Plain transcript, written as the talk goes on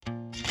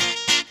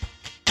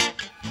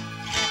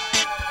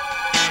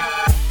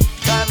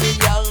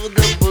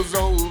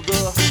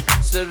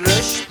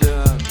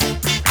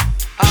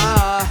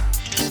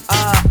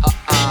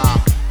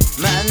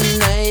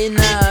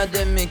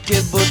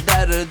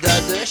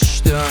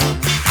sürüşdüm.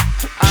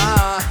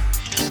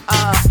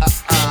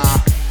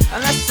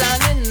 Nə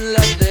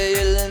səninlə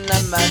deyil, nə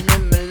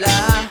mənimlə.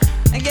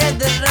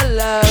 Gedir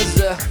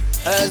özü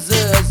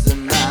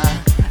özünə.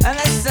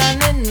 Nə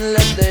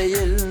səninlə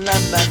deyil, nə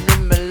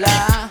mənimlə.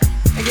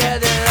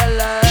 Gedir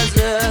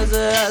özü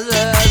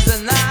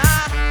özünə.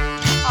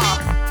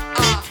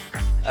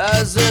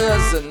 Özü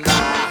özünə.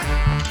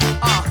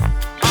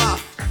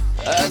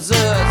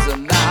 Özü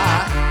özünə.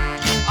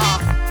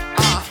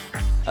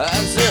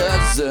 Özü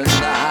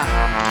özünə.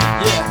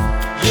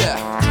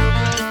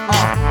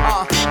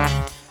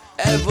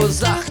 Ev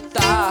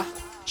uzaqda,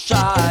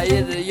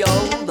 şair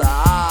yolda.